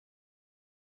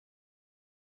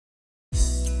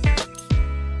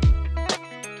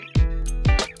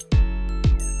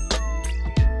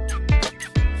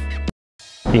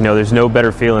You know, there's no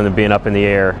better feeling than being up in the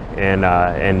air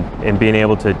and being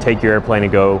able to take your airplane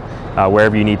and go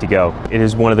wherever you need to go. It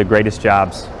is one of the greatest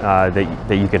jobs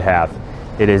that you could have.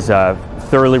 It is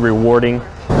thoroughly rewarding.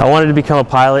 I wanted to become a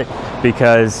pilot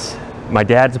because my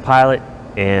dad's a pilot,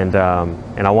 and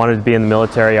I wanted to be in the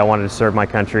military. I wanted to serve my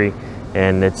country,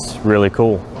 and it's really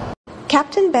cool.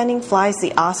 Captain Benning flies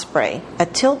the Osprey, a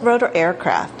tilt-rotor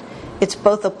aircraft. It's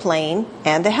both a plane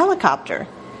and a helicopter.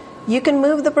 You can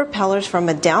move the propellers from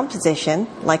a down position,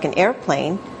 like an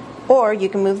airplane, or you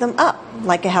can move them up,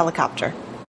 like a helicopter.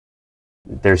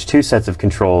 There's two sets of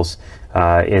controls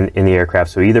in the aircraft,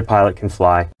 so either pilot can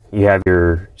fly. You have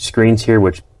your screens here,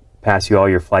 which pass you all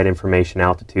your flight information,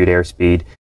 altitude, airspeed.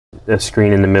 A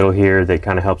screen in the middle here that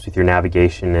kind of helps with your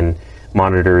navigation and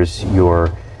monitors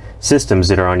your systems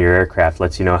that are on your aircraft,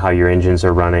 lets you know how your engines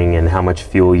are running and how much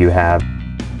fuel you have.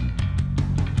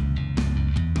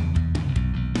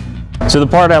 So the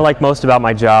part I like most about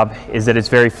my job is that it's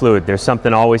very fluid. There's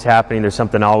something always happening, there's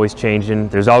something always changing,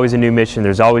 there's always a new mission,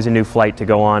 there's always a new flight to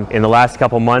go on. In the last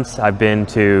couple months, I've been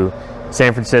to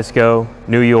San Francisco,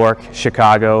 New York,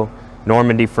 Chicago,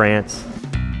 Normandy, France.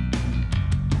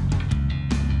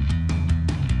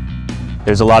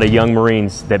 There's a lot of young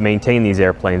Marines that maintain these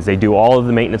airplanes. They do all of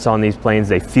the maintenance on these planes,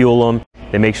 they fuel them,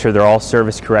 they make sure they're all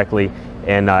serviced correctly,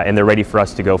 and they're ready for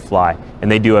us to go fly.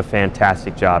 And they do a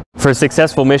fantastic job. For a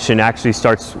successful mission actually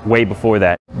starts way before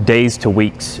that, days to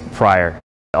weeks prior.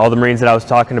 All the Marines that I was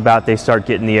talking about, they start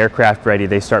getting the aircraft ready,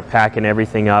 they start packing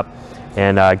everything up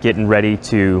and getting ready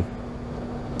to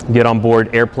get on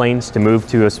board airplanes to move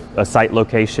to a site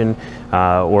location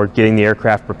or getting the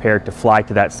aircraft prepared to fly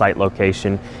to that site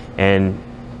location. And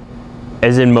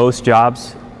as in most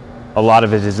jobs, a lot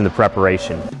of it is in the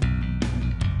preparation.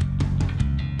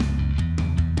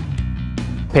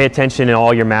 Pay attention in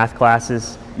all your math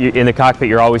classes. In the cockpit,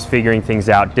 you're always figuring things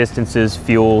out, distances,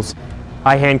 fuels,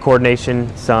 eye-hand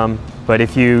coordination, some. But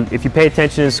if you pay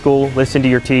attention in school, listen to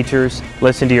your teachers,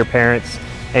 listen to your parents,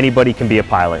 anybody can be a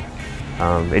pilot.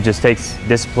 It just takes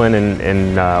discipline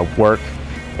and work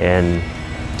and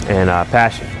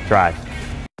passion, drive.